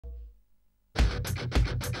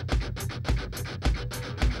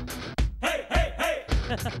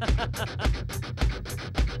Hey,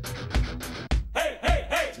 hey,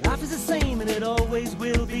 hey! Life is the same and it always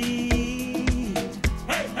will be.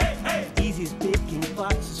 Hey, hey, hey! Easy as picking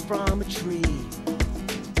foxes from a tree.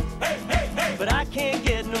 Hey, hey, hey! But I can't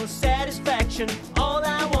get no satisfaction. All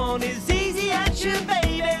I want is easy action, baby.